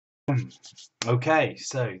Okay,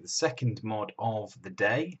 so the second mod of the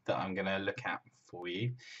day that I'm going to look at for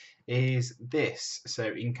you is this. So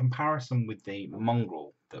in comparison with the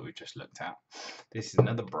mongrel that we've just looked at, this is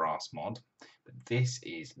another brass mod, but this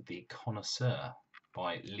is the Connoisseur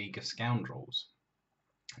by League of Scoundrels.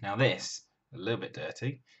 Now this, a little bit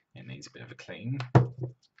dirty, it needs a bit of a clean,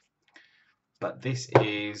 but this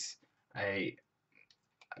is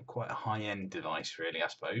quite a high-end device really, I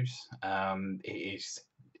suppose.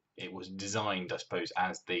 It was designed, I suppose,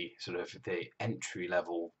 as the sort of the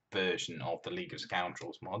entry-level version of the League of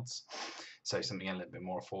Scoundrels mods, so something a little bit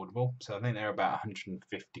more affordable. So I think they're about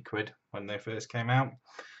 150 quid when they first came out.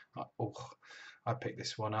 I picked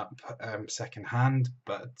this one up second hand,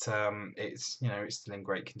 but it's it's still in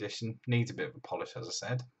great condition. Needs a bit of a polish, as I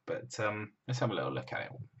said, but let's have a little look at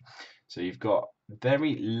it. So you've got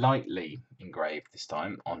very lightly engraved this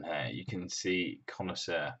time on here. You can see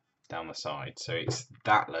Connoisseur down the side, so it's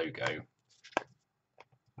that logo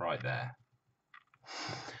right there.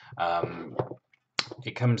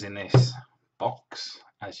 It comes in this box,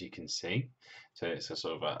 as you can see, so it's a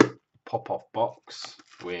sort of a pop-off box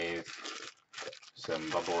with some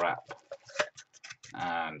bubble wrap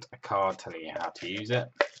and a card telling you how to use it.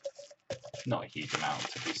 Not a huge amount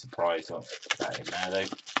to be surprised of that in there though.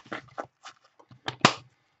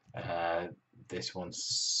 This one's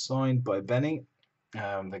signed by Benny,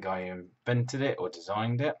 the guy who invented it or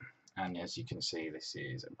designed it, and as you can see, this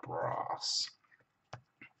is brass.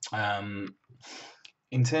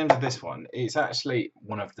 In terms of this one, it's actually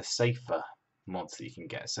one of the safer mods that you can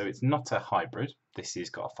get. So it's not a hybrid. This has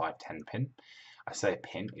got a 510 pin. I say a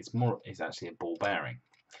pin, it's actually a ball bearing.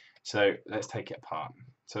 So let's take it apart.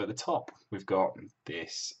 So at the top, we've got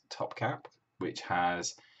this top cap, which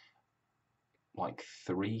has like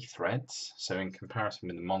 3 threads. So in comparison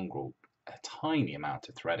with the mongrel, a tiny amount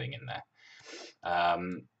of threading in there.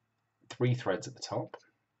 3 threads at the top.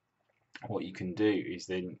 What you can do is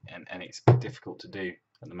then, and it's difficult to do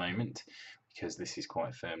at the moment because this is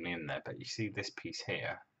quite firmly in there, but you see this piece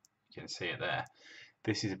here, you can see it there.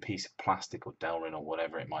 This is a piece of plastic or Delrin or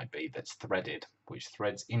whatever it might be that's threaded, which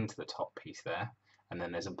threads into the top piece there, and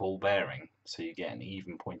then there's a ball bearing, so you get an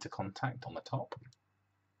even point of contact on the top,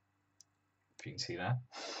 if you can see there.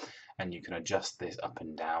 And you can adjust this up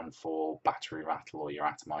and down for battery rattle or your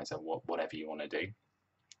atomizer, whatever you want to do.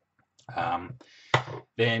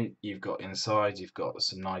 Then you've got inside, you've got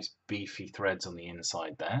some nice beefy threads on the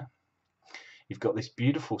inside there. You've got this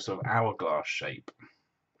beautiful sort of hourglass shape.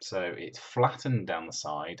 So it's flattened down the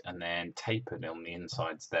side and then tapered on the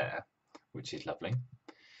insides there, which is lovely.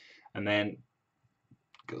 And then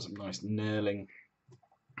got some nice knurling.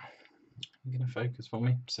 You're going to focus for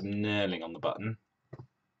me? Some knurling on the button.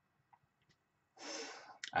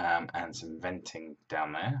 And some venting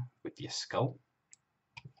down there with your skull.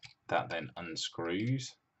 That then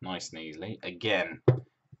unscrews nice and easily. Again,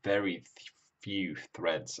 very few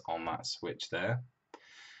threads on that switch there.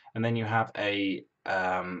 And then you have a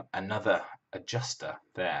another adjuster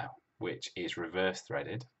there, which is reverse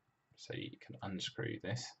threaded. So you can unscrew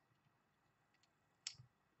this.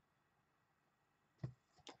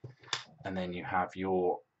 And then you have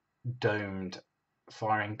your domed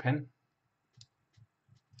firing pin,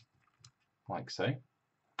 like so,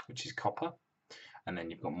 which is copper. And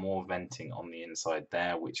then you've got more venting on the inside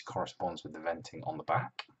there, which corresponds with the venting on the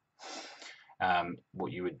back.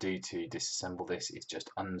 What you would do to disassemble this is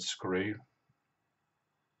just unscrew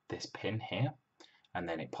this pin here, and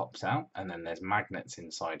then it pops out, and then there's magnets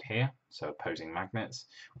inside here, so opposing magnets,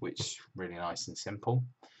 which really nice and simple.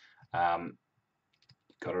 You've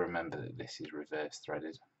got to remember that this is reverse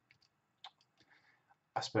threaded.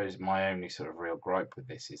 I suppose my only sort of real gripe with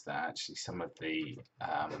this is that actually some of the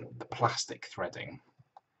plastic threading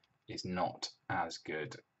is not as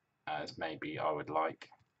good as maybe I would like.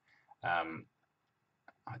 I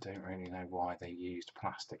don't really know why they used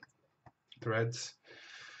plastic threads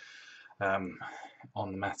on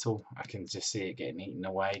the metal. I can just see it getting eaten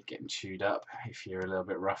away, getting chewed up if you're a little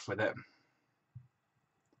bit rough with it.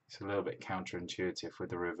 It's a little bit counterintuitive with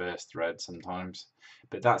the reverse thread sometimes,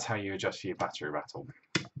 but that's how you adjust for your battery rattle.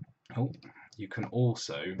 Oh, you can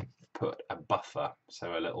also put a buffer,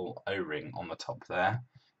 so a little O-ring on the top there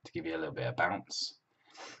to give you a little bit of bounce.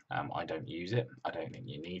 I don't use it. I don't think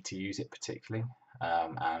you need to use it particularly,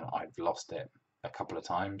 and I've lost it a couple of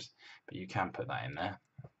times, but you can put that in there,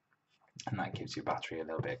 and that gives your battery a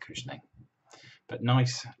little bit of cushioning. But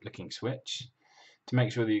nice looking switch. To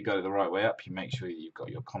make sure that you got it the right way up, you make sure that you've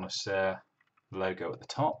got your Connoisseur logo at the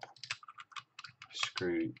top.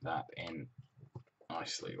 Screw that in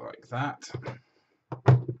nicely like that.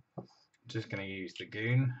 I'm just going to use the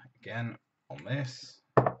goon again on this.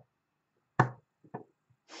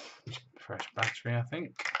 fresh battery, I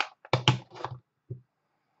think.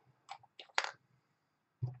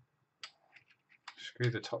 Screw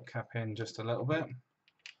the top cap in just a little bit.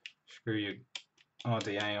 Screw your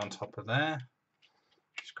RDA on top of there.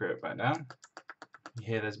 Screw it back down. You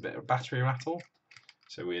hear there's a bit of battery rattle,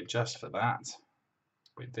 so we adjust for that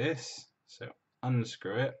with this. So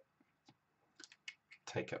unscrew it,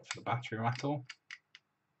 take up for the battery rattle,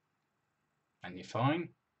 and you're fine.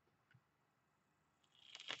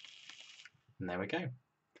 And there we go.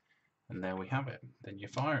 And there we have it. Then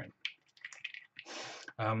you're firing.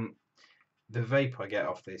 The vape I get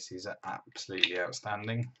off this is absolutely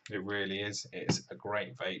outstanding. It really is. It's a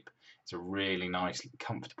great vape. It's a really nice,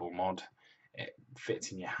 comfortable mod. It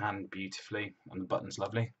fits in your hand beautifully, and the button's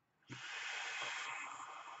lovely.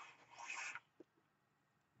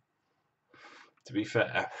 To be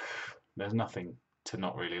fair, there's nothing to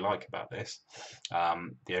not really like about this.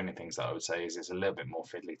 The only things that I would say is it's a little bit more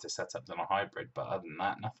fiddly to set up than a hybrid, but other than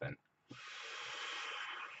that, nothing.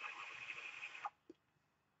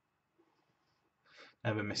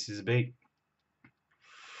 Never misses a beat.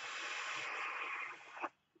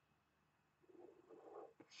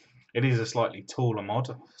 It is a slightly taller mod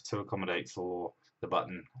to accommodate for the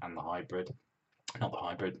button and the hybrid. Not the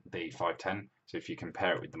hybrid, the 510. So if you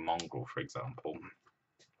compare it with the Mongrel, for example,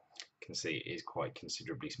 you can see it is quite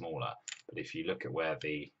considerably smaller. But if you look at where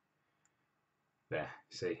the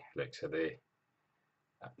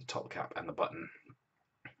top cap and the button,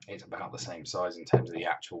 it's about the same size in terms of the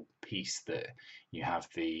actual piece that you have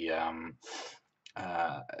the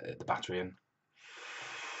battery in.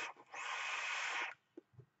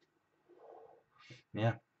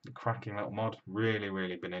 Yeah, cracking little mod.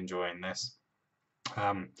 Really been enjoying this.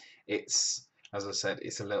 It's, as I said,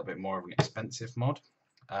 it's a little bit more of an expensive mod,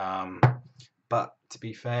 but to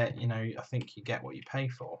be fair, you know, I think you get what you pay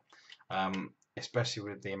for. Especially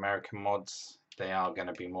with the American mods, they are going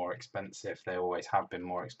to be more expensive. They always have been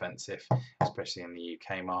more expensive, especially in the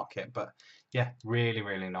UK market. But yeah,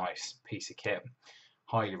 really nice piece of kit.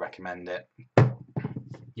 Highly recommend it.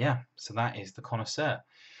 Yeah, so that is the CONSVR.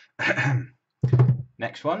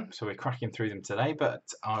 Next one, so we're cracking through them today, but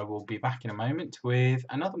I will be back in a moment with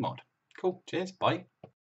another mod. Cool, cheers, bye.